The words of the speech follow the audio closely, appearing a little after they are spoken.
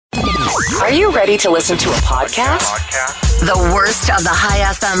Are you ready to listen to a podcast? The worst of the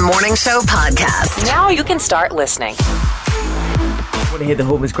High FM Morning Show podcast. Now you can start listening. I want to hear the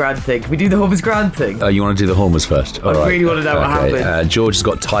Hormuz Grand thing. Can we do the Hormuz Grand thing? You want to do the Hormuz first? I really want to know what happened. George has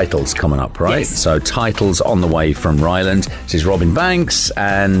got titles coming up, right? Yes. So titles on the way from Ryland. This is Robin Banks,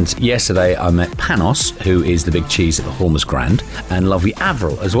 and yesterday I met Panos, who is the big cheese at the Hormuz Grand, and lovely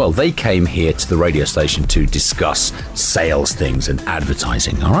Avril as well. They came here to the radio station to discuss sales things and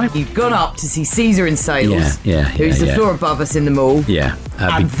advertising, all right? You've gone up to see Caesar in sales, who's the floor above us in the mall. Yeah.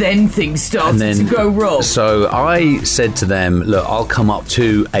 And then things started to go wrong. So I said to them, look, I'll come up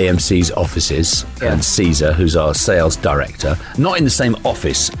to AMC's offices and Caesar, who's our sales director, not in the same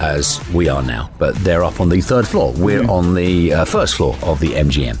office as we are now, but they're up on the third floor. We're on the first floor of the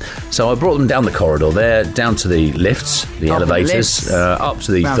MGM. So I brought them down the corridor there, down to the lifts, the elevators, up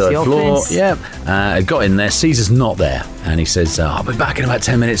to the third floor. Yeah. Got in there. Caesar's not there. And he says, I'll be back in about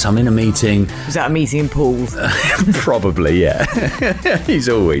 10 minutes. I'm in a meeting. Was that a meeting in Paul's? Probably, yeah. He's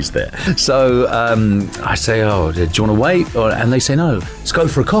always there. So I say, do you want to wait? And they say, no, let's go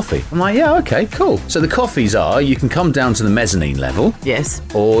for a coffee. I'm like, yeah, okay, cool. So the coffees are, you can come down to the mezzanine level. Yes.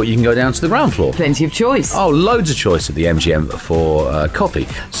 Or you can go down to the ground floor. Plenty of choice. Oh, loads of choice at the MGM for coffee.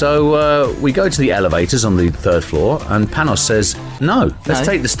 So we go to the elevators on the third floor, and Panos says, no, let's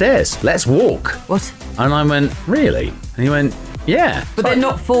take the stairs. Let's walk. What? And I went, really? And he went, yeah. But they're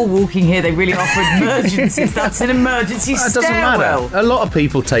not full walking here. They really are for emergencies. That's an emergency stairwell. It doesn't matter. A lot of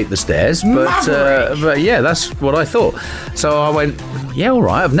people take the stairs, but yeah, that's what I thought. So I went, yeah, all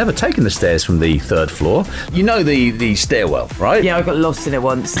right. I've never taken the stairs from the third floor. You know the stairwell, right? Yeah, I got lost in it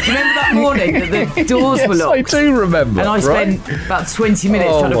once. Do you remember that morning that the doors were locked? I do remember. And I spent about 20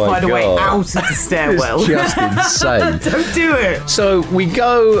 minutes trying to find a way out of the stairwell. It's just insane. Don't do it. So we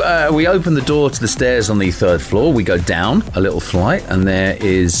go, we open the door to the stairs on the third floor. We go down a little flight, and there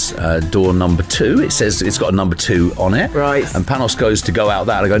is door number 2. It says it's got a number 2 on it. Right. And Panos goes to go out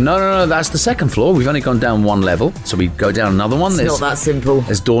that. I go, no, that's the second floor. We've only gone down one level. So we go down another one. It's not that simple.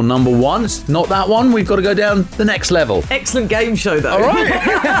 There's door number 1. It's not that one. We've got to go down the next level. Excellent game show, though. All right.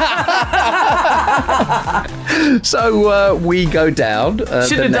 So we go down the next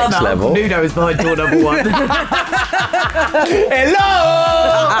Shouldn't have done that. level. Nuno is behind door number 1.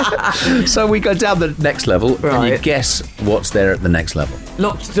 Hello! So we go down the next level, and you guess what's there at the next level.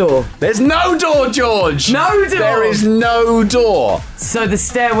 Locked door. There's no door, George! No door! There is no door. So the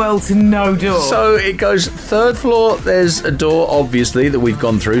stairwell to no door. So it goes third floor, there's a door, obviously, that we've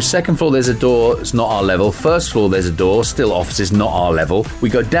gone through. Second floor, there's a door, it's not our level. First floor, there's a door, still offices, not our level. We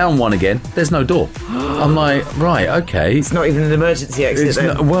go down one again, there's no door. I'm like, right, okay. It's not even an emergency exit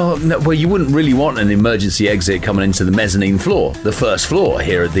then. Well, you wouldn't really want an emergency exit coming into the mezzanine floor, the first floor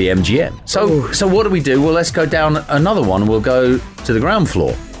here at the MGM. So what do? Well, let's go down another one. We'll go to the ground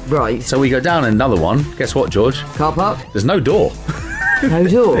floor. Right. So we go down another one. Guess what, George? Car park? There's no door. No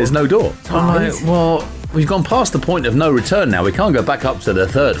door? There's no door. Right. I'm like, well, we've gone past the point of no return now. We can't go back up to the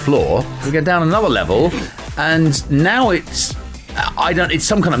third floor. We go down another level, and now it's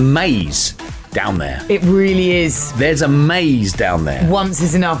some kind of maze down there. It really is. There's a maze down there. Once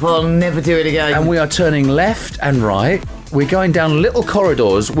is enough. I'll never do it again. And we are turning left and right. We're going down little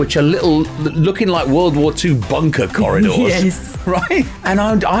corridors, which are looking like World War II bunker corridors. Yes. Right? And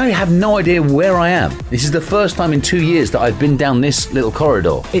I have no idea where I am. This is the first time in 2 years that I've been down this little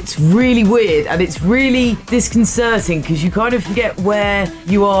corridor. It's really weird, and it's really disconcerting, because you kind of forget where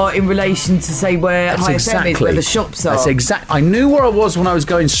you are in relation to, say, where High FM is, where the shops are. That's exactly. I knew where I was when I was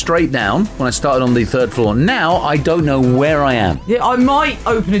going straight down, when I started on the third floor. Now, I don't know where I am. Yeah, I might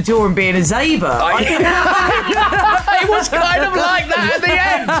open a door and be in a Zebra. It was kind of like that at the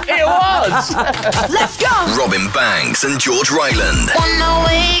end. It was. Let's go. Robin Banks and George Ryland. Wanna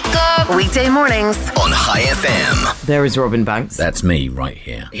wake up. Weekday mornings on High FM. There is Robin Banks. That's me right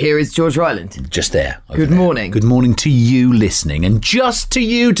here. Here is George Ryland. Just there. Good morning. Good morning to you listening, and just to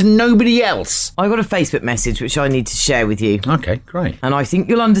you, to nobody else. I got a Facebook message which I need to share with you. Okay, great. And I think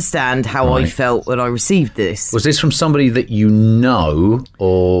you'll understand how I felt when I received this. Was this from somebody that you know,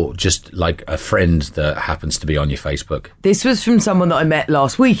 or just like a friend that happens to be on your Facebook? This was from someone that I met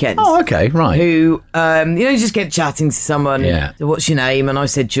last weekend. Oh, okay, right. Who, you just get chatting to someone. Yeah. So what's your name? And I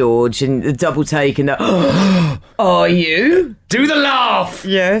said George, and the double take, and are you? Do the laugh!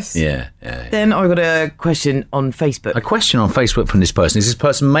 Yes. Yeah. Then I got a question on Facebook. A question on Facebook from this person. Is this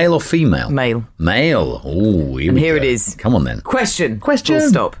person male or female? Male. Male. Oh, here it is. Come on then. Question. Full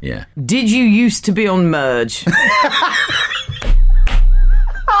stop. Yeah. Did you used to be on Merge?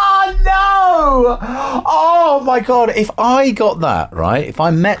 Oh, no! Oh my God, if I got that, right? If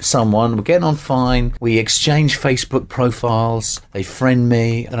I met someone, we're getting on fine, we exchange Facebook profiles, they friend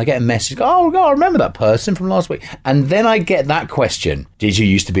me, and I get a message, oh God, I remember that person from last week. And then I get that question, did you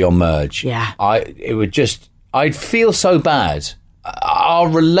used to be on Merge? Yeah. I'd feel so bad. Our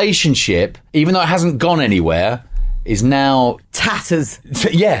relationship, even though it hasn't gone anywhere, is now... tatters.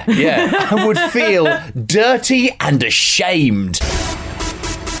 Yeah. I would feel dirty and ashamed.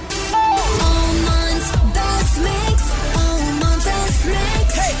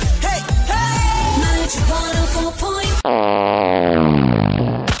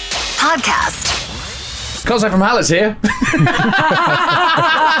 Podcast. Kozai from Hallett's here.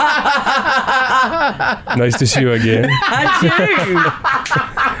 Nice to see you again. And you.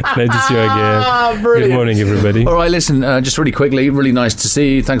 Nice to see you again. Brilliant. Good morning, everybody. All right, listen, just really quickly, really nice to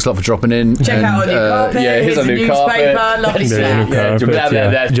see you. Thanks a lot for dropping in. Check out our new carpet. Yeah, here's our new newspaper. carpet. Lovely The stuff. new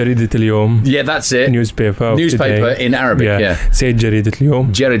carpet, جريدة اليوم. Yeah, that's it. Newspaper of Newspaper today. in Arabic, yeah. Say جريدة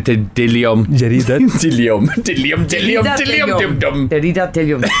اليوم. جريدة اليوم. جريدة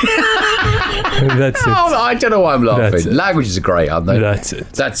Dillium. That's it. Oh, I don't know why I'm That's laughing. it. Languages are great, aren't they? That's it.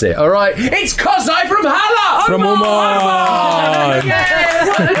 That's it. All right. It's Kozai from Halle. From Oman. Yeah,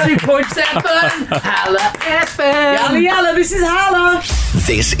 102.7 Halle FM. Yalla yalla, this is Halle.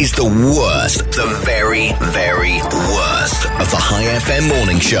 This is the worst, the very, very worst of the High FM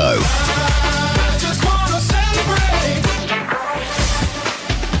morning show.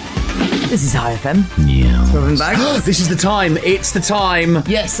 This is High FM. Yeah. Robin Banks. This is the time. It's the time.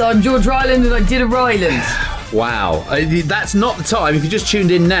 Yes, I'm George Ryland and I did a Ryland. Wow. That's not the time. If you just tuned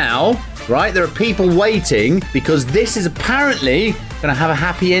in now, right, there are people waiting because this is apparently going to have a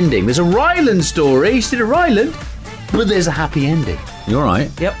happy ending. There's a Ryland story. She did a Ryland, but there's a happy ending. You all right?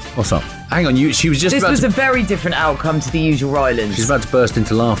 Yep. What's up? Hang on. She was just This about was to... a very different outcome to the usual Rylands. She's about to burst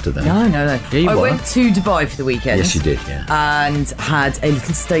into laughter then. No. Yeah, you I were. went to Dubai for the weekend. Yes, you did, yeah. And had a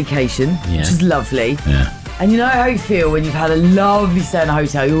little staycation, Yeah. which is lovely. Yeah. And you know how you feel when you've had a lovely stay in a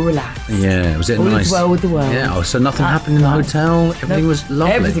hotel, you're relaxed. Yeah, was it All nice? is well with the world. Yeah, so nothing happened in the That's hotel? Everything No, was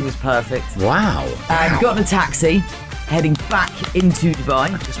lovely? Everything was perfect. Wow. And got in a taxi, heading back into Dubai.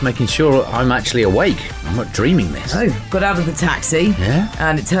 Just making sure I'm actually awake. I'm not dreaming this. Oh, got out of the taxi. Yeah?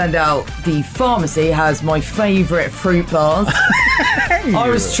 And it turned out the pharmacy has my favourite fruit bars. I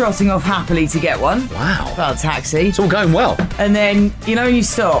was trotting off happily to get one. Wow. Got a taxi. It's all going well. And then, you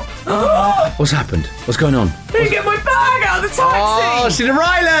stop. What's happened? What's going on? They get my bag out of the taxi. Oh, Cedar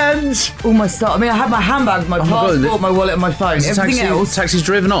Island! All my stuff. I mean, I had my handbag, my my God. passport, my wallet, and my phone. Taxi's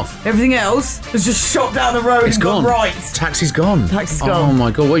driven off. Everything else was just shot down the road It's and gone. gone right. Taxi's gone. Taxi's Oh gone.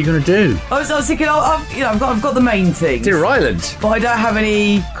 my God, what are you going to do? I was thinking, I've got the main things, Cedar Island. but I don't have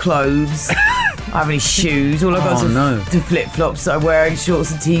any clothes. I have any shoes. All I've got is the flip flops that I'm wearing,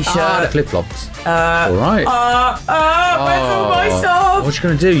 shorts and t-shirt. The flip-flops. All right. Where's all my stuff? What you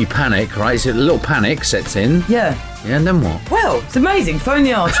going to do? You panic, right? So a little panic sets in. Yeah. Yeah, and then what? Well, it's amazing. Phoned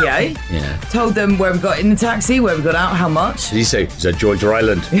the RTA. Yeah. Told them where we got in the taxi, where we got out, how much. Did he say, is that George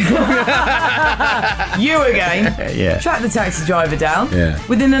Ryland? You again. Yeah. Tracked the taxi driver down. Yeah.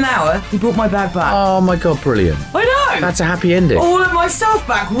 Within an hour, he brought my bag back. Oh my God, brilliant. I know. That's a happy ending. All of my stuff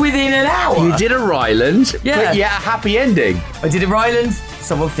back within an hour. You did a Ryland, Yeah. but yeah, a happy ending. I did a Ryland.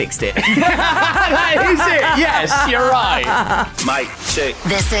 Someone fixed it. That is it. Yes, you're right. Mike, check.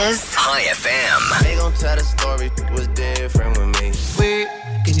 This is High FM. They gon' tell the story was different with me. Wait,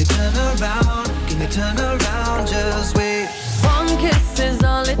 can you turn around? Can you turn around? Just wait. One kiss is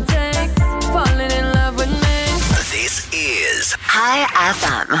all it takes. Falling in love with me. This is High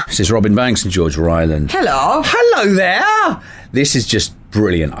FM. This is Robin Banks and George Ryland. Hello. Hello there. This is just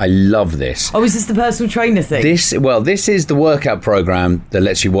brilliant. I love this. Oh, is this the personal trainer thing? This is the workout program that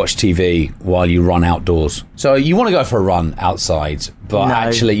lets you watch TV while you run outdoors. So you want to go for a run outside, but No.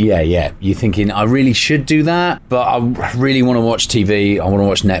 actually, yeah. You're thinking, I really should do that, but I really want to watch TV. I want to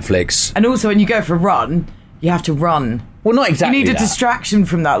watch Netflix. And also, when you go for a run, you have to run. Well, not exactly. You need a that. distraction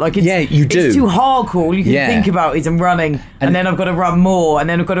from that. Like, it's, Yeah, you do. It's too hardcore. All you can Yeah. think about is I'm running, and then I've got to run more, and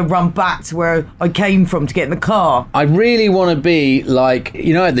then I've got to run back to where I came from to get in the car. I really want to be like,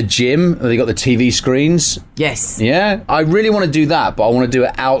 at the gym, they got the TV screens. Yes. Yeah, I really want to do that, but I want to do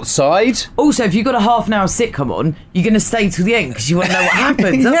it outside. Also, if you've got a half an hour sitcom on, you're going to stay till the end because you want to know what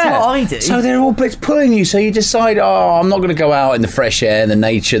happens. That's Yeah. what I do. So they're all bits pulling you. So you decide, I'm not going to go out in the fresh air, the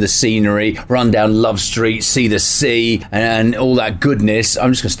nature, the scenery, run down Love Street, see the sea, and all that goodness.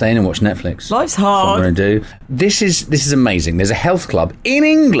 I'm just going to stay in and watch Netflix. Life's That's what I'm hard. going to do. this is amazing. There's a health club in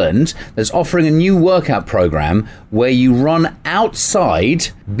England that's offering a new workout program where you run outside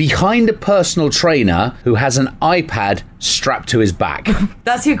behind a personal trainer who has an iPad strapped to his back.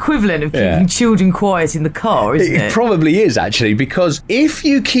 That's the equivalent of keeping children quiet in the car, isn't it? It probably is, actually, because if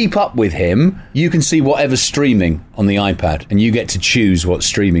you keep up with him, you can see whatever's streaming on the iPad, and you get to choose what's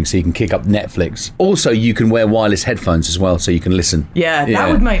streaming, so you can kick up Netflix. Also, you can wear wireless headphones as well, so you can listen. Yeah,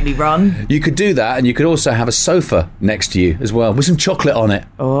 that would make me run. You could do that, and you could also have a sofa next to you as well, with some chocolate on it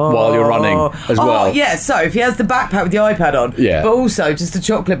while you're running as well. Oh, yeah, so if he has the backpack with the iPad on, but also just a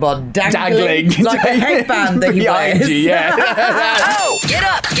chocolate bar dangling. Like a headband that he wears. Oh, get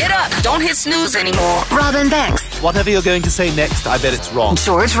up. Don't hit snooze anymore. Robin Banks. Whatever you're going to say next, I bet it's wrong.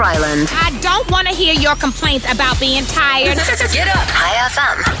 George Ryland. I don't want to hear your complaints about being tired. Get up. High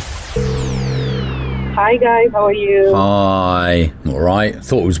FM. Hi guys, how are you? Hi. All right.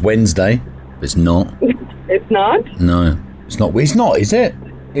 Thought it was Wednesday, but it's not. It's not? No, it's not. It's not, is it?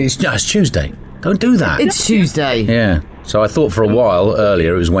 It's just Tuesday. Don't do that. It's Tuesday. Yeah. So I thought for a while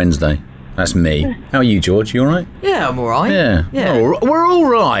earlier it was Wednesday. That's me. How are you, George? You all right? Yeah, I'm all right. Yeah. We're all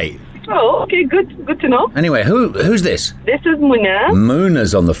right. Oh, okay, good to know. Anyway, who's this? This is Muna.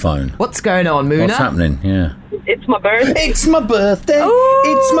 Muna's on the phone. What's going on, Muna? What's happening? Yeah. It's my birthday. It's my birthday. Ooh.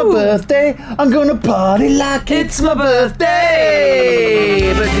 It's my birthday. I'm gonna party like it's my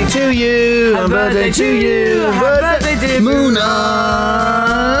birthday. Birthday to you. Happy birthday to you. Happy birthday, dear Muna.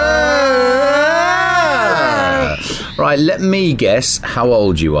 Right, let me guess how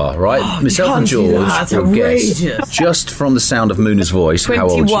old you are, right? Myself and George will guess, just from the sound of Muna's voice, 21.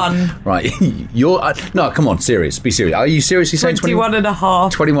 how old you are. Right, you're... no, come on, serious. Be serious. Are you seriously saying 21 and a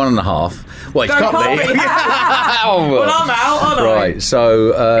half. 21 and a half. Well, you can't be. Well, I'm out, aren't I? Right,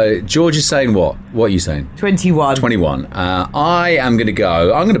 so George is saying what? What are you saying? 21. 21. I am going to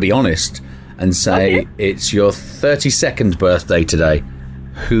go, I'm going to be honest and say it's your 32nd birthday today.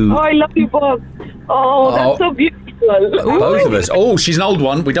 Oh, I love you both. Oh, that's so beautiful. Both of us. Oh, she's an old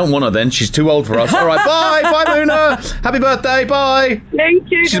one. We don't want her then. She's too old for us. All right, bye. Bye, Muna. Happy birthday. Bye. Thank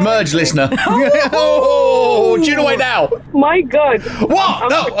you. She's a merge listener. Oh, tune away now. My God.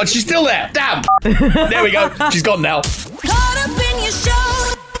 What? No, she's still there. Damn. There we go. She's gone now. Caught up in your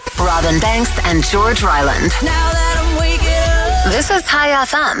show. Robin Banks and George Ryland. Now that I'm waking up. This is High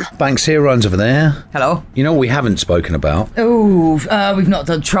FM. Banks here, runs over there. Hello. You know what we haven't spoken about? Oh, we've not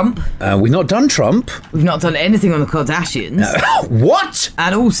done Trump. We've not done Trump. We've not done anything on the Kardashians. What?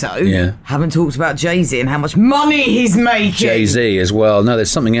 And also, haven't talked about Jay-Z and how much money he's making. Jay-Z as well. No,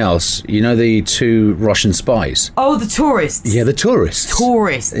 there's something else. You know the two Russian spies? Oh, the tourists. Yeah, the tourists.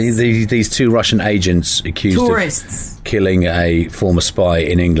 These two Russian agents accused of killing a former spy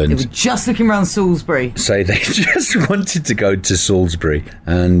in England. They were just looking around Salisbury. Say they just wanted to go to Salisbury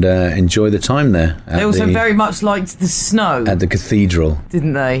and enjoy the time there. They also very much liked the snow. At the cathedral.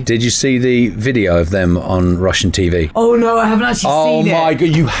 Didn't they? Did you see the video of them on Russian TV? Oh, no, I haven't actually seen it. Oh, my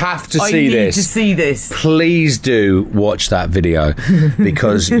God, you have to see this. I need to see this. Please do watch that video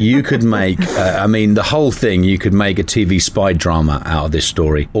because you could make, the whole thing, you could make a TV spy drama out of this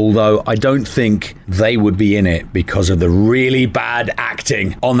story. Although I don't think they would be in it because of the really bad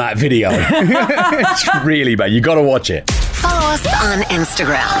acting on that video. It's really bad. You got to watch it. Follow us on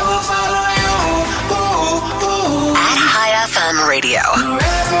Instagram at High FM Radio.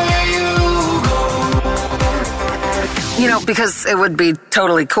 You know, because it would be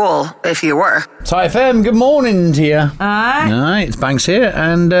totally cool if you were. High FM, good morning to you. Hi. It's Banks here,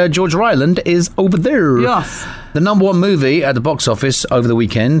 and George Ryland is over there. Yes. The number one movie at the box office over the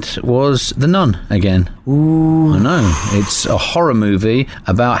weekend was The Nun again. Ooh. I know. It's a horror movie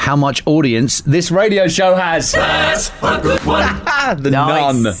about how much audience this radio show has. That's a good one. The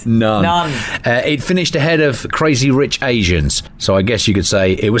Nun. It finished ahead of Crazy Rich Asians, so I guess you could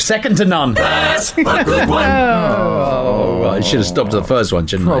say it was second to none. That's a good one. I should have stopped at the first one,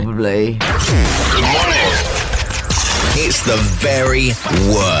 shouldn't I? Probably. Good morning. It's the very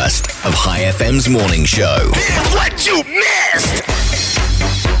worst of High FM's morning show. Here's what you missed.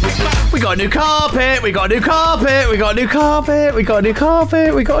 We got a new carpet. We got a new carpet. We got a new carpet. We got a new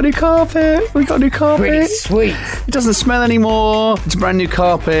carpet. We got a new carpet. We got a new carpet. Pretty sweet. It doesn't smell anymore. It's a brand new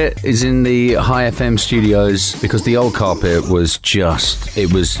carpet. It's in the High FM studios because the old carpet was just.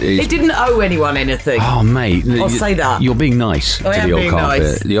 It didn't owe anyone anything. Oh, mate. I'll say that. You're being nice to the old carpet.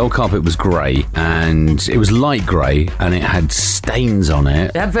 Nice. The old carpet was grey and it was light grey and it had stains on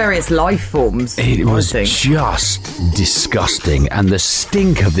it. It had various life forms. It was just disgusting. And the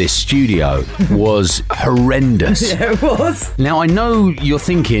stink of this studio radio was horrendous. Yeah, it was. Now, I know you're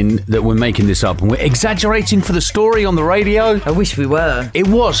thinking that we're making this up and we're exaggerating for the story on the radio. I wish we were. It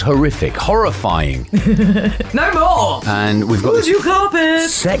was horrific, horrifying. No more. And we've got this new carpet.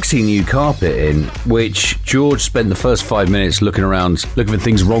 sexy new carpet in, which George spent the first 5 minutes looking around, looking for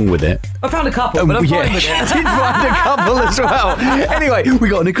things wrong with it. I found a couple, but I'm fine with it. I did find a couple as well. Anyway, we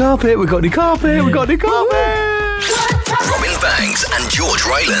got a new carpet, we got a new carpet, we got a new carpet. Robin Banks and George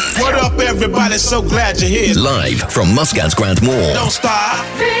Ryland. What up, everybody? So glad you're here. Live from Muscat's Grand Mall. Don't stop.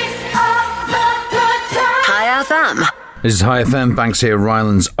 Hi FM. This is Hi FM. Banks here.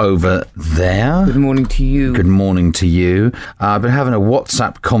 Ryland's over there. Good morning to you. Good morning to you. I've been having a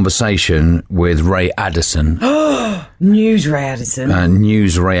WhatsApp conversation with Ray Addison. News Ray Addison.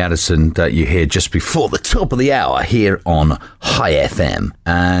 News Ray Addison that you hear just before the top of the hour here on Hi FM.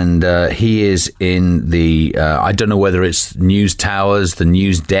 And he is in the, I don't know whether it's news towers, the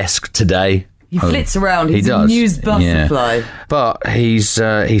news desk today. He flits around. He's he does. a news butterfly. Yeah. But he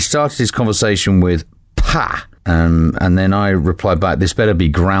started his conversation with Pa. And then I replied back, this better be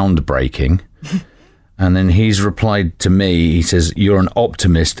groundbreaking. And then he's replied to me, he says, you're an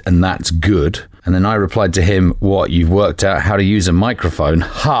optimist and that's good. And then I replied to him, what, you've worked out how to use a microphone?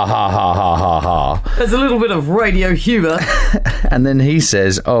 Ha, ha, ha, ha, ha, ha. There's a little bit of radio humour. And then he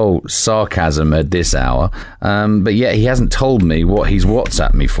says, oh, sarcasm at this hour. But yet he hasn't told me what he's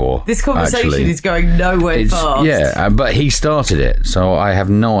WhatsApped me for. This conversation is going nowhere fast. Yeah, but he started it, so I have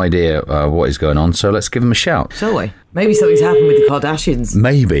no idea what is going on. So let's give him a shout. Shall we? Maybe something's happened with the Kardashians.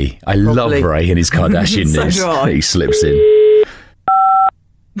 Maybe. I love Ray and his Kardashian news. So he slips in.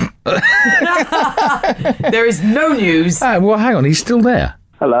 There is no news. Well, hang on, he's still there.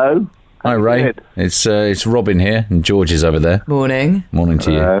 Hello. Hi, Ray. It's Robin here, and George is over there. Morning. Morning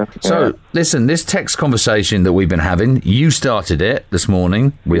to you. So, listen, this text conversation that we've been having, you started it this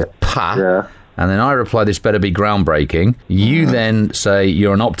morning with Pa. Yeah. And then I reply, this better be groundbreaking. You then say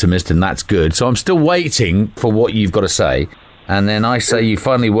you're an optimist and that's good. So I'm still waiting for what you've got to say. And then I say you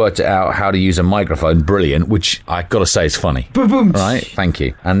finally worked it out how to use a microphone. Brilliant, which I got to say is funny. Boom. Right, thank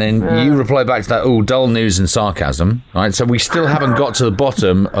you. And then you reply back to that, dull news and sarcasm. Right, so we still haven't got to the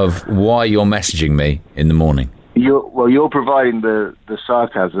bottom of why you're messaging me in the morning. You're providing the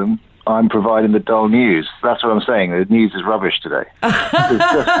sarcasm. I'm providing the dull news. That's what I'm saying. The news is rubbish today. It's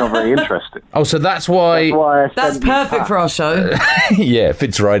just not very interesting. Oh, so that's why... That's perfect for our show. Yeah,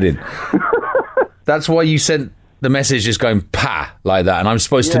 fits right in. That's why you sent the message just going Pa like that, and I'm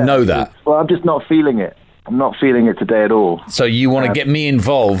supposed to know that. Well, I'm just not feeling it. I'm not feeling it today at all. So you want to get me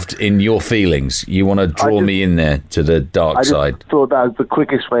involved in your feelings? You want to draw me in there to the dark side? I just thought that was the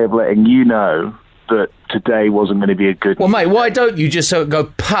quickest way of letting you know that today wasn't going to be a good... Well, mate, why don't you just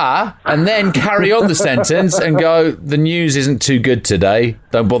go Pa and then carry on the sentence and go, the news isn't too good today.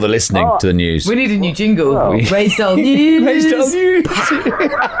 Don't bother listening to the news. We need a new jingle. Ray's dull news. Ray's dull news.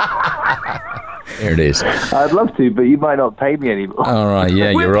 Here it is. I'd love to, but you might not pay me anymore. All right,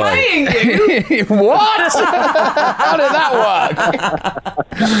 yeah, you're right. We're paying you? What? How did that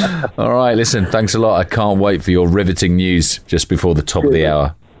work? All right, listen, thanks a lot. I can't wait for your riveting news just before the top of the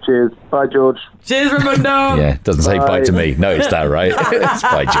hour. Cheers. Bye, George. Cheers, Raimundo. Yeah, doesn't say bye to me. Notice that, right? It's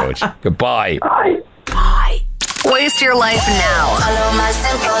bye, George. Goodbye. Bye. Bye. Waste your life now. Follow my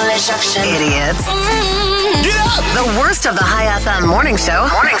simple instructions. Idiots. The worst of the Hi FM morning show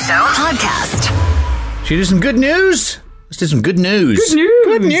podcast. Should we do some good news? Let's do some good news. Good news.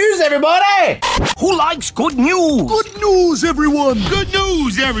 Good news, everybody. Who likes good news? Good news, everyone. Good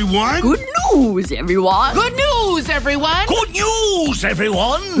news, everyone. Good news, everyone. Good news, everyone. Good news,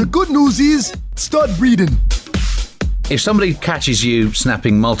 everyone. The good news is, start breathing. If somebody catches you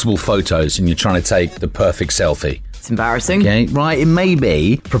snapping multiple photos and you're trying to take the perfect selfie, It's embarrassing. okay, right, it may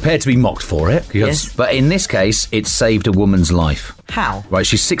be prepared to be mocked for it. Because, Yes. But in this case, it saved a woman's life. How? Right,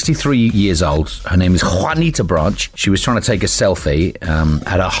 she's 63 years old. Her name is Juanita Branch. She was trying to take a selfie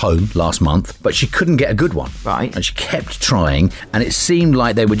at her home last month, but she couldn't get a good one. Right. And she kept trying, and it seemed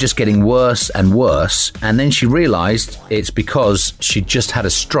like they were just getting worse and worse. And then she realised it's because she'd just had a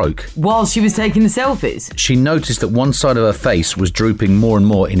stroke. While she was taking the selfies? She noticed that one side of her face was drooping more and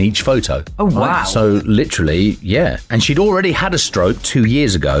more in each photo. Oh, wow. Right? So literally, yeah. And she'd already had a stroke 2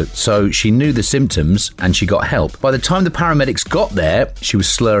 years ago, so she knew the symptoms and she got help. By the time the paramedics got there, she was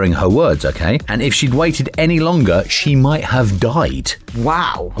slurring her words, okay? And if she'd waited any longer, she might have died.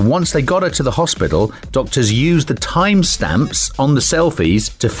 Wow. Once they got her to the hospital, doctors used the timestamps on the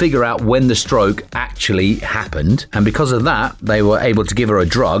selfies to figure out when the stroke actually happened. And because of that, they were able to give her a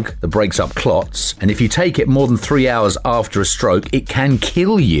drug that breaks up clots. And if you take it more than 3 hours after a stroke, it can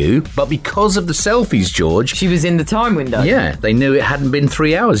kill you. But because of the selfies, George... She was in the time window. Yeah, they knew it hadn't been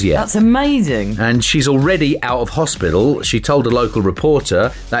 3 hours yet. That's amazing. And she's already out of hospital. She told a local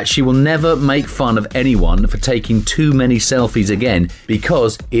reporter that she will never make fun of anyone for taking too many selfies again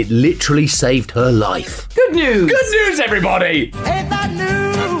because it literally saved her life. Good news. Good news, everybody. Ain't that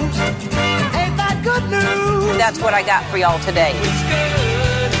news? Ain't that good news? That's what I got for y'all today.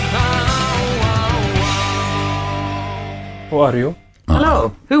 Who are you?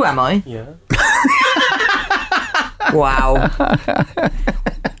 Hello. Who am I? Yeah. Wow.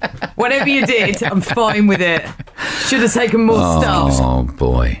 Whatever you did, I'm fine with it. Should have taken more stuff. Oh,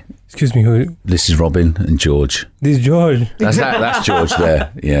 boy. Excuse me, who? This is Robin and George. This is George. That's George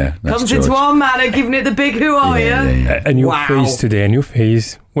there. Yeah, that's Comes George. into our manor, giving it the big who are you? Yeah. A new face today, a new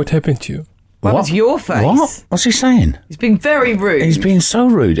face. What happened to you? What was your face? What? What's he saying? He's been very rude. He's been so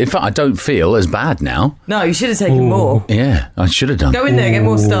rude. In fact, I don't feel as bad now. No, you should have taken more. Yeah, I should have done. Go in there, get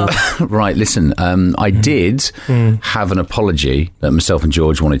more stuff. Right, listen, I did have an apology that myself and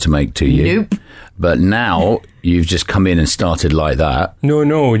George wanted to make to you. Nope. But now you've just come in and started like that.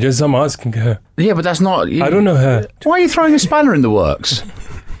 No, just I'm asking her. Yeah, but that's not... I don't know her. Why are you throwing a spanner in the works?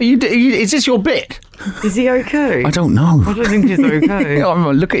 Is this your bit? Is he okay? I don't know. I don't think he's okay.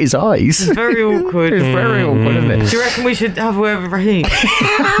 Look at his eyes. It's very awkward. It's very awkward, isn't it? Do you reckon we should have a word with Raheem?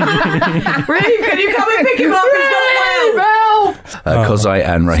 Raheem, can you come and pick him up? He's not well. Kozai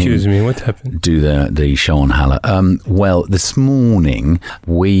and Raheem. Excuse me, what happened? Do the show on Hala. Well, this morning,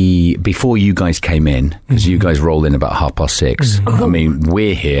 before you guys came in, because you guys rolled in about 6:30. I mean,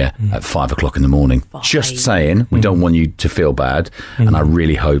 we're here at 5 o'clock in the morning. Just saying, we don't want you to feel bad. And I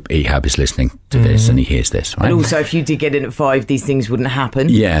really hope Ehab is listening to this and he hears this, right? And also, if you did get in at 5, these things wouldn't happen.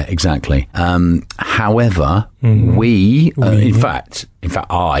 Yeah, exactly. However, we, in fact,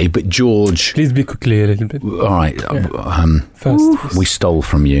 but George... Please be clear a little bit. All right. First. We stole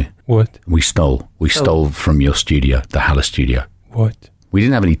from you. What? We stole from your studio, the Hala studio. What? We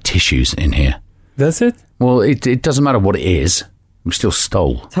didn't have any tissues in here. That's it? Well, it doesn't matter what it is. We still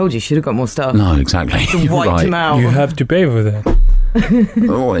stole. Told you, should have got more stuff. No, exactly. You're wiped him out. You have to pay for that.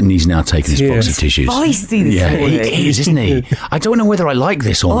 And he's now taking his box of tissues. Feisty this morning. He is, isn't he? I don't know whether I like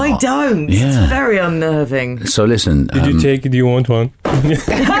this or not. I don't. Yeah. It's very unnerving. So listen. Did you take it? Do you want one? He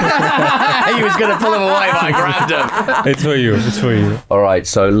was going to pull him away, but I grabbed him. It's for you. It's for you. All right.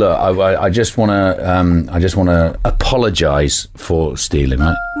 So look, I just want to apologise for stealing,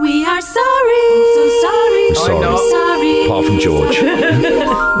 right? We are sorry. So sorry. We're sorry. Apart from George.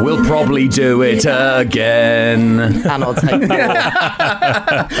 We'll probably do it again. And I'll take more.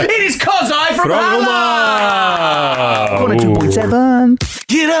 It is Kozai from Hala! 102.7.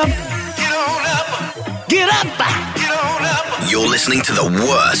 Get up. Get on up. Get up. Get on up. You're listening to the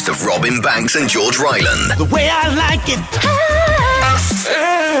worst of Robin Banks and George Ryland. The way I like it.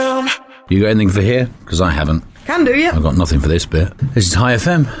 You got anything for here? Because I haven't. Can do, yeah. I've got nothing for this bit. This is High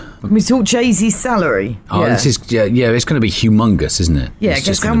FM. Can we talk Jay-Z's salary? Oh, this is it's going to be humongous, isn't it? Yeah, it's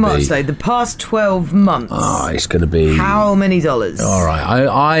guess how much though? The past 12 months. Oh, it's going to be... How many dollars? All right,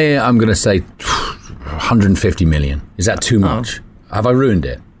 I am going to say 150 million. Is that too much? Have I ruined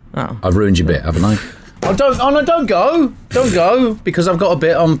it? Oh. I've ruined your bit, haven't I? Don't go, because I've got a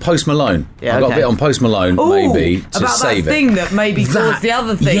bit on Post Malone. Yeah, I've got a bit on Post Malone, maybe, to about save that it. thing that maybe caused the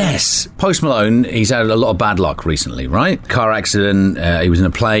other thing. Yes. Post Malone, he's had a lot of bad luck recently, right? Car accident, he was in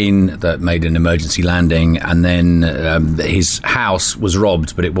a plane that made an emergency landing, and then his house was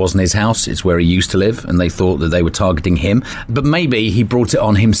robbed, but it wasn't his house, it's where he used to live, and they thought that they were targeting him. But maybe he brought it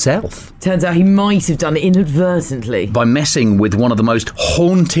on himself. Turns out he might have done it inadvertently. By messing with one of the most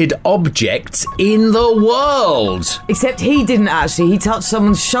haunted objects in the world. Except he didn't actually. He touched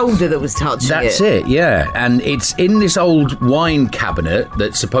someone's shoulder that was touching That's it, yeah. And it's in this old wine cabinet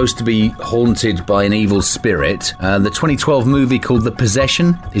that's supposed to be haunted by an evil spirit. The 2012 movie called The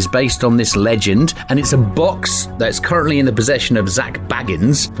Possession is based on this legend, and it's a box that's currently in the possession of Zach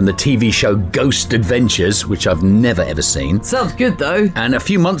Baggins from the TV show Ghost Adventures, which I've never ever seen. Sounds good though. And a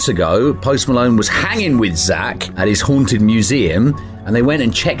few months ago, Post Malone was hanging with Zach at his haunted museum, and they went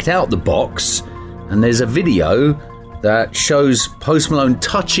and checked out the box, and there's a video that shows Post Malone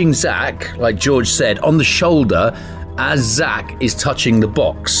touching Zach, like George said, on the shoulder as Zach is touching the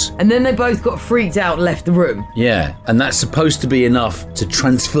box. And then they both got freaked out and left the room. Yeah, and that's supposed to be enough to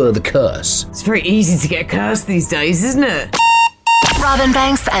transfer the curse. It's very easy to get cursed these days, isn't it? Robin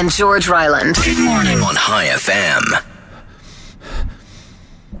Banks and George Ryland. Good morning on High FM.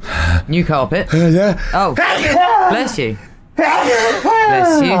 New carpet. Yeah. Oh, bless you.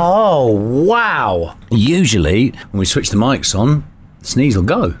 Bless you. Oh, wow. Usually, when we switch the mics on, sneeze will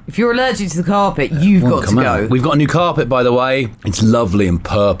go. If you're allergic to the carpet, you've got to go. We've got a new carpet, by the way. It's lovely and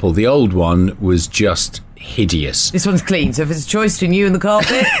purple. The old one was just hideous. This one's clean, so if it's a choice between you and the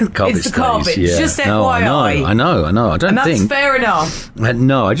carpet, it's the carpet. Yeah. Just FYI. No, I know. I don't and that's think. fair enough.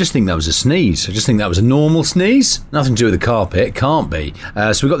 No, I just think that was a sneeze. I just think that was a normal sneeze. Nothing to do with the carpet. It can't be.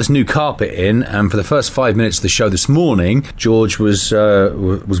 So we got this new carpet in, and for the first 5 minutes of the show this morning, George was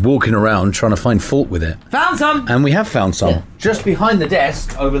walking around trying to find fault with it. Found some. And we have found some. Yeah. Just behind the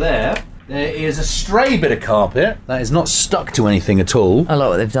desk over there is a stray bit of carpet that is not stuck to anything at all. I like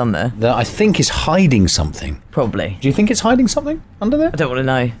what they've done there. That I think is hiding something. Probably. Do you think it's hiding something under there? I don't want to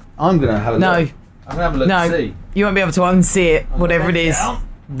know. I'm going to have a look. I'm going to have a look and see. You won't be able to unsee it, whatever it is.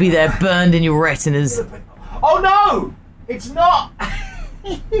 Be there burned in your retinas. Oh no! It's not!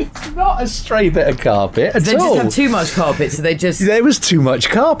 It's not a stray bit of carpet at They all. just have too much carpet, so they just... There was too much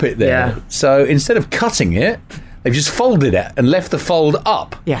carpet there. Yeah. So instead of cutting it, they've just folded it and left the fold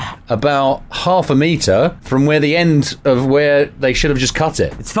up. Yeah. About half a metre from where the end of where they should have just cut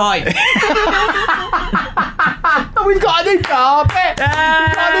it. It's fine. We've got a new carpet! Hey!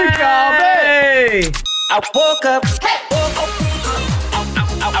 We've got a new carpet! I woke up.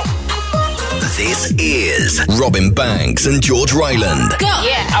 This is Robin Banks and George Ryland. Go.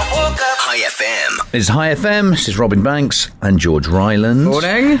 Yeah. I woke up. High FM. This is High FM. This is Robin Banks and George Ryland.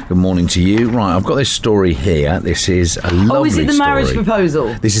 Morning. Good morning to you. Right, I've got this story here. This is a lovely story. Oh, is it the marriage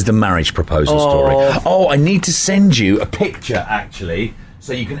proposal? This is the marriage proposal story. Oh, I need to send you a picture, actually,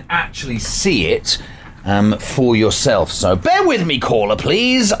 so you can actually see it for yourself. So bear with me, caller,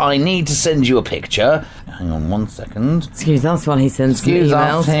 please. I need to send you a picture. Hang on 1 second. Excuse, that's one he sends me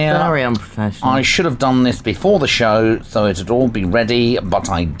emails. Very unprofessional. I should have done this before the show so it'd all be ready, but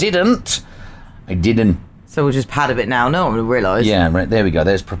I didn't. So we'll just pad a bit now. No one will realise. Yeah, right, there we go.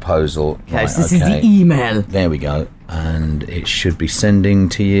 There's proposal. Okay, right, so this is the email. There we go. And it should be sending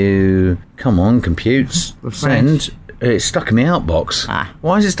to you. Come on, computes. Send. It's stuck in the outbox.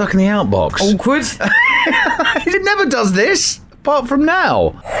 Why is it stuck in the outbox? Awkward. It never does this, apart from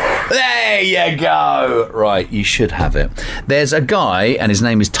now. There you go. Right, you should have it. There's a guy, and his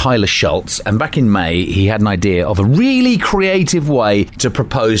name is Tyler Schultz, and back in May, he had an idea of a really creative way to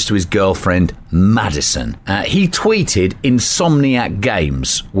propose to his girlfriend, Madison. He tweeted Insomniac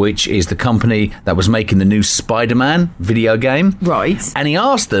Games, which is the company that was making the new Spider-Man video game. Right. And he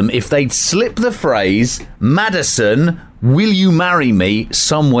asked them if they'd slip the phrase, Madison, will you marry me,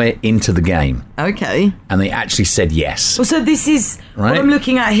 somewhere into the game. Okay. And they actually said yes. Well, so this is right? what I'm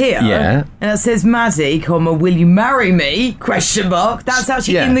looking at here. Yeah. And it says Maddie, comma, will you marry me? Question mark. That's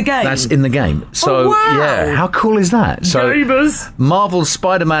actually in the game. That's in the game. So, wow. Yeah, how cool is that? So, Gamers. Marvel's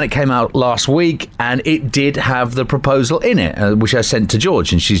Spider-Man, it came out last week, and it did have the proposal in it, which I sent to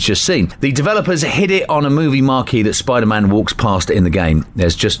George, and she's just seen. The developers hit it on a movie marquee that Spider-Man walks past in the game.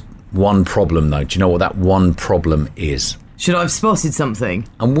 There's just one problem, though. Do you know what that one problem is? Should I have spotted something?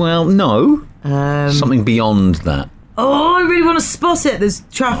 Well, no. Something beyond that. Oh, I really want to spot it. There's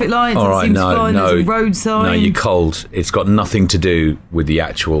traffic lights. All right, it seems fine. no. There's a road sign. No, you're cold. It's got nothing to do with the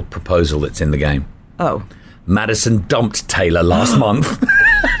actual proposal that's in the game. Oh. Madison dumped Taylor last month.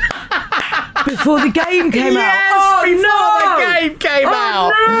 Before the game came yes, out. Oh, before the game came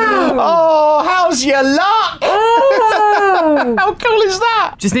out. No. Oh, how's your luck? Oh. How cool is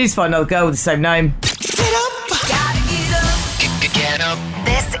that? Just need to find another girl with the same name. Get up. Get up.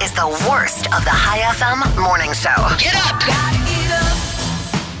 This is the worst of the High FM morning show. Get up.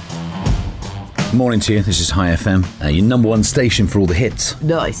 Morning to you. This is High FM, your number one station for all the hits.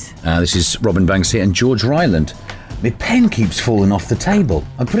 Nice. This is Robin Banks here and George Ryland. My pen keeps falling off the table.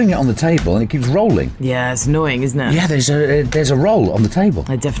 I'm putting it on the table and it keeps rolling. Yeah, it's annoying, isn't it? Yeah, there's a roll on the table.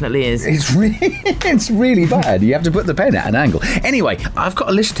 It definitely is. It's really bad. You have to put the pen at an angle. Anyway, I've got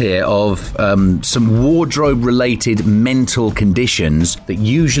a list here of some wardrobe-related mental conditions that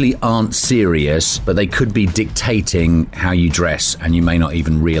usually aren't serious, but they could be dictating how you dress, and you may not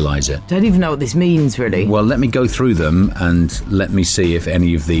even realise it. Don't even know what this means, really. Well, let me go through them and let me see if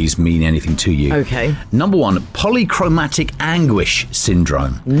any of these mean anything to you. Okay. Number one, polychromatic anguish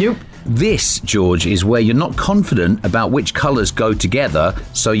syndrome. Nope. This, George, is where you're not confident about which colours go together,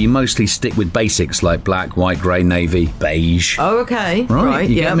 so you mostly stick with basics like black, white, grey, navy, beige. Oh, okay. Right,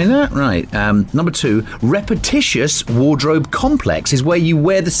 you get me that? Right. Number two, repetitious wardrobe complex is where you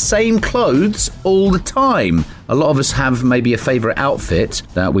wear the same clothes all the time. A lot of us have maybe a favourite outfit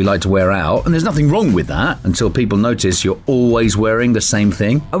that we like to wear out, and there's nothing wrong with that until people notice you're always wearing the same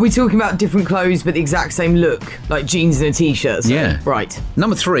thing. Are we talking about different clothes but the exact same look? Like jeans and a t-shirt? Yeah. Right.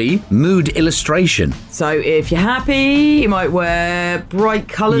 Number three, mood illustration. So if you're happy, you might wear bright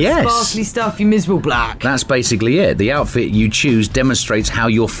coloured, sparkly stuff. You're miserable, black. That's basically it. The outfit you choose demonstrates how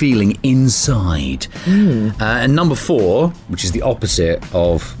you're feeling inside. And number 4, which is the opposite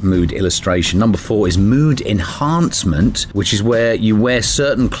of mood illustration, number 4 is mood enhancement, which is where you wear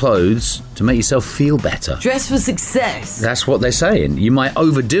certain clothes to make yourself feel better. Dress for success. That's what they're saying. You might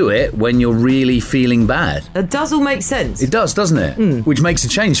overdo it when you're really feeling bad. That does all make sense. It does, doesn't it? Which makes a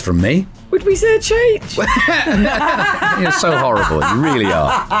change from me. Would we say a change? You're so horrible. You really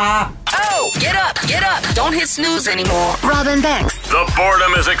are. Oh, get up. Don't hit snooze anymore. Robin Banks. The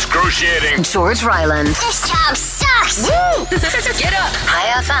boredom is excruciating. George Ryland. This job sucks. Woo! Get up.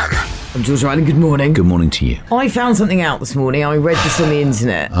 High FM. I'm George Ryland. Good morning. Good morning to you. I found something out this morning. I read this on the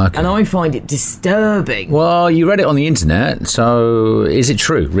internet. Okay. And I find it disturbing. Well, you read it on the internet, so is it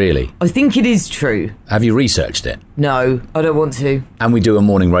true, really? I think it is true. Have you researched it? No, I don't want to. And we do a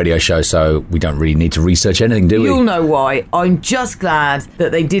morning radio show, so we don't really need to research anything, do we? You'll know why. I'm just glad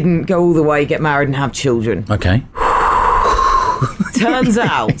that they didn't go all the way, get married and have children. Okay. Turns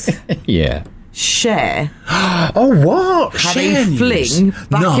out... Yeah. Cher. Oh, what? Had a fling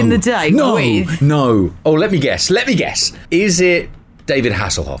back in the day with... No. Oh, let me guess. Is it David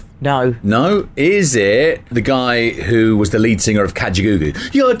Hasselhoff? No. No? Is it the guy who was the lead singer of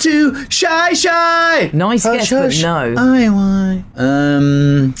Kajagoogoo? You're too shy. Nice guess, but no.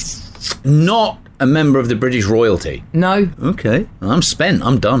 Not a member of the British royalty. No. Okay. I'm spent.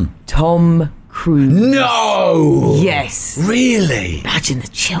 I'm done. Tom Cruise. No! Yes. Really? Imagine the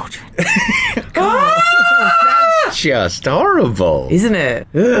children. That's just horrible. Isn't it?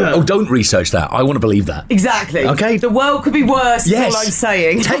 Oh, don't research that. I want to believe that. Exactly. Okay. The world could be worse, yes. is all I'm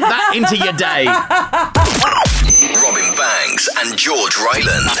saying. Take that into your day. Robin Banks and George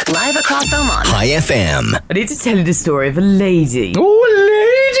Ryland. Live across Oman. High FM. I need to tell you the story of a lady. Oh, a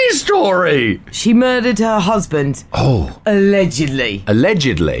lady story. She murdered her husband. Oh. Allegedly.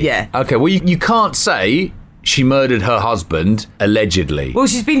 Allegedly? Yeah. Okay, well, you can't say she murdered her husband allegedly. Well,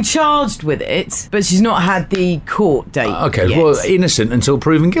 she's been charged with it, but she's not had the court date okay, yet. well, innocent until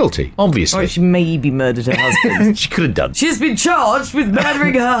proven guilty, obviously. Or she maybe murdered her husband. She could have done. She's been charged with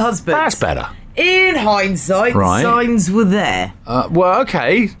murdering her husband. That's better. In hindsight, right. Signs were there. Well,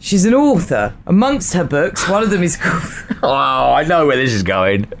 okay. She's an author. Amongst her books, one of them is called... Oh, I know where this is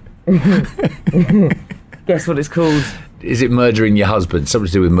going. Guess what it's called? Is it murdering your husband? Something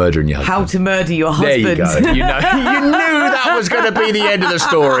to do with murdering your husband. How to murder your husband. There you go. You knew that was going to be the end of the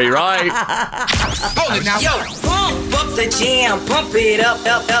story, right? Yo, pump up the jam, pump it up.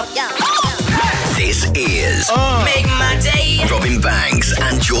 This is Make My Day. Robin Banks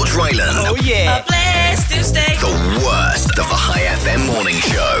and George Ryland. Oh yeah. A place to stay. The worst of the High FM morning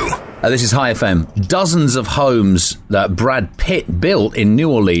show. This is High FM. Dozens of homes that Brad Pitt built in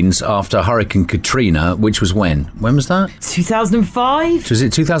New Orleans after Hurricane Katrina, which was when? When was that? 2005? Was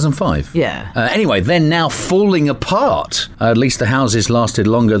it 2005? Yeah. Anyway, they're now falling apart. At least the houses lasted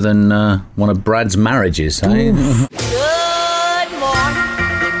longer than one of Brad's marriages. Eh? Good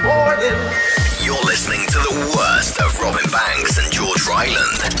morning. You're listening to the worst of Robin Banks and George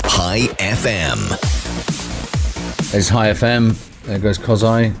Ryland. High FM. There's High FM. There goes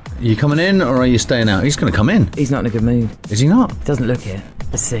Kozai. Are you coming in or are you staying out? He's going to come in. He's not in a good mood. Is he not? Doesn't look it.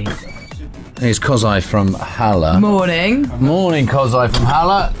 Let's see. Here's Kozai from Hala. Morning. Morning, Kozai from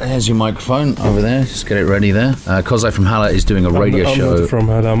Hala. There's your microphone over there. Just get it ready there. Kozai from Hala is doing a radio show. I'm not from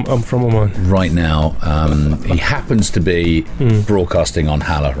Hala. I'm from Oman. Right now. He happens to be broadcasting on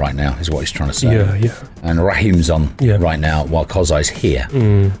Hala right now, is what he's trying to say. Yeah. And Rahim's on right now while Kozai's here.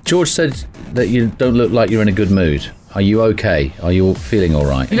 George said that you don't look like you're in a good mood. Are you okay? Are you feeling all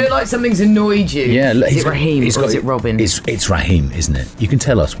right? You look like something's annoyed you. Yeah. Is it Rahim or is it Robin? It's Rahim, isn't it? You can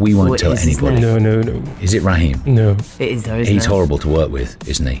tell us. We won't tell anybody. No. Is it Rahim? No. It is though, isn't it? He's horrible to work with,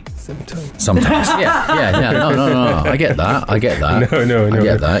 isn't he? Sometimes. Yeah. No. I get that. No. I get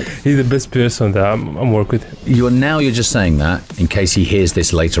that. He's the best person that I'm work with. You're just saying that in case he hears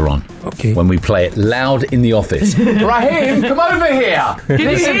this later on. Okay. When we play it loud in the office. Rahim, come over here. Did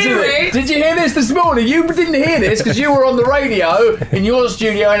you hear it? Did you hear this morning? You didn't hear this because you were on the radio in your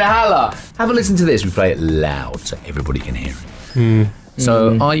studio in Hala. Have a listen to this. We play it loud so everybody can hear it.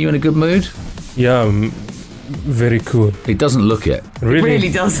 So, are you in a good mood? Yeah, very cool. It doesn't look it.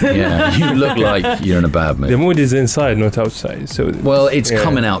 Really doesn't. Yeah, you look like you're in a bad mood. The mood is inside, not outside. So well, it's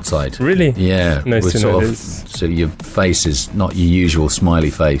coming outside. Really? Yeah. Nice to know this. So your face is not your usual smiley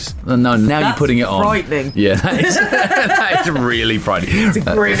face. No, now That's you're putting it on. Frightening. Yeah, that is really frightening. It's a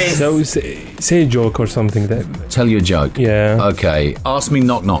grimace. So say a joke or something that. Tell you a joke. Yeah. Okay. Ask me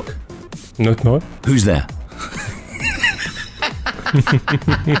knock knock. Knock knock. Who's there?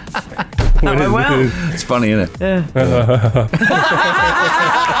 It's funny, isn't it? Yeah.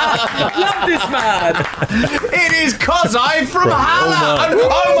 Love this man. It is Kozai from Hala and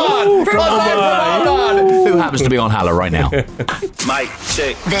Oman. Kozai from Oman. Who happens to be on Hala right now? Mic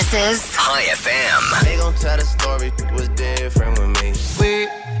check. This is High FM. They gon' tell the story was different with me. Wait,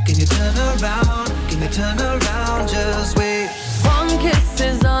 can you turn around? Can you turn around? Just wait. One kiss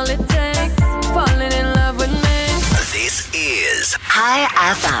is all it takes. Falling in love with me. This is High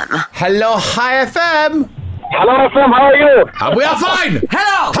FM. Hello, High FM. Hello, FM. How are you? We are fine.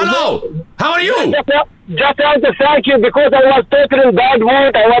 Hello. How are you? Just want to thank you because I was totally in bad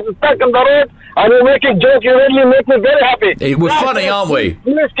mood. I was stuck on the road. And you making jokes. You really make me very happy. We're funny, aren't we?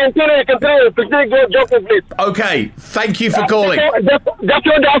 Please continue. Please go joking, please. Okay. Thank you for calling. Just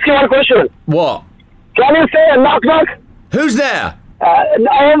want to ask you one question. What? Can you say a knock knock? Who's there?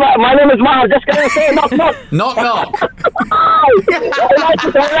 My name is Mahal. Just can you say a knock knock? Knock knock. I like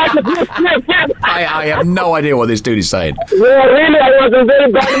it. Please. I have no idea what this dude is saying. Yeah, really, I was in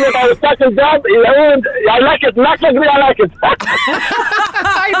very bad mood. I was stuck in job. I like it. Knock knock me. I like it.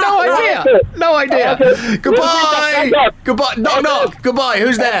 I have no idea. Okay. Goodbye. Goodbye. Knock knock. Goodbye.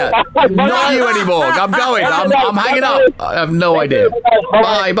 Who's there? Not you anymore. I'm going. I'm hanging up. I have no idea.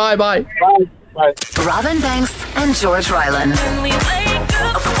 Bye. Bye. Robin Banks and George Ryland. Good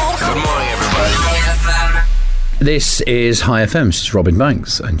morning, everybody. This is High FM. This is Robin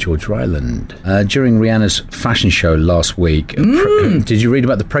Banks and George Ryland. During Rihanna's fashion show last week, did you read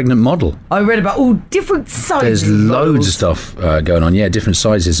about the pregnant model? I read about all different sizes. There's loads of stuff going on. Yeah, different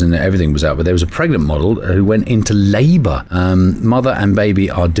sizes and everything was out. But there was a pregnant model who went into labour. Mother and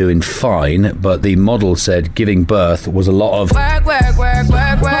baby are doing fine, but the model said giving birth was a lot of... Work.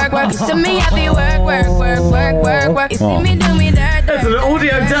 To me, I be work. You see me do me that. That's an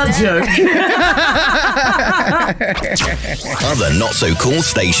audio dad joke. Other not so cool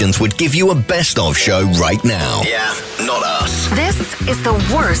stations would give you a best of show right now. Yeah, not us. This is the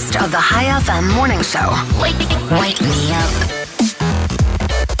worst of the High FM morning show. Wake me up.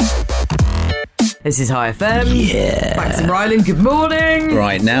 This is High FM. Yeah. Banks and Ryland, good morning.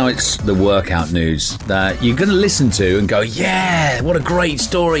 Right, now it's the workout news that you're going to listen to and go, yeah, what a great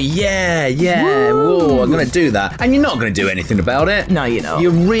story. Yeah. Whoa, I'm going to do that. And you're not going to do anything about it. No, you're not.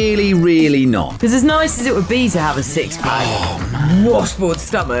 You're really, really not. Because as nice as it would be to have a six-pack, washboard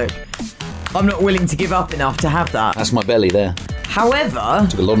stomach, I'm not willing to give up enough to have that. That's my belly there. However...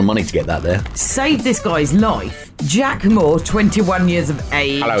 Took a lot of money to get that there. Saved this guy's life. Jack Moore, 21 years of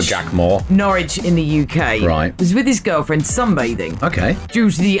age. Hello, Jack Moore. Norwich in the UK. Right. Was with his girlfriend sunbathing. Okay.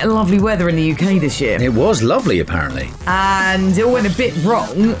 Due to the lovely weather in the UK this year. It was lovely, apparently. And it all went a bit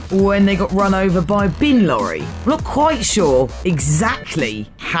wrong when they got run over by a bin lorry. I'm not quite sure exactly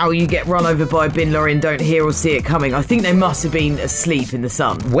how you get run over by a bin lorry and don't hear or see it coming. I think they must have been asleep in the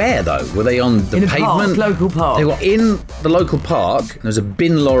sun. Where, though? Were they on the pavement? Local park. They were in the local park. There was a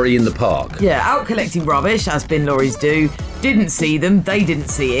bin lorry in the park. Yeah, out collecting rubbish, as bin lorries do. Didn't see them, they didn't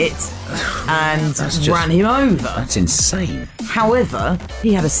see it, and ran him over. That's insane. However,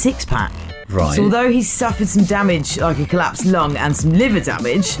 he had a six-pack. Right. So although he's suffered some damage, like a collapsed lung and some liver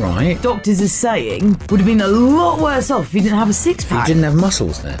damage, right, doctors are saying would have been a lot worse off if he didn't have a six-pack. He didn't have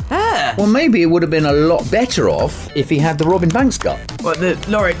muscles there. Yeah. Well, maybe it would have been a lot better off if he had the Robin Banks gut. What, the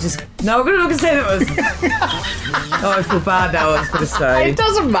lorry just... No, I'm not going to say that was... Oh, I feel bad now, I was going to say. It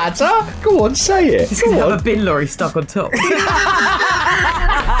doesn't matter. Go on, say it. Just going to have a bin lorry stuck on top. But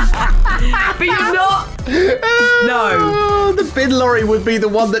you're not... No. The bin lorry would be the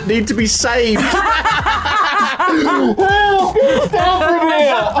one that need to be saved.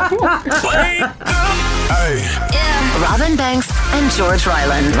 Robin Banks and George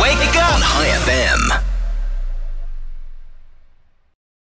Ryland. Wake up on High FM.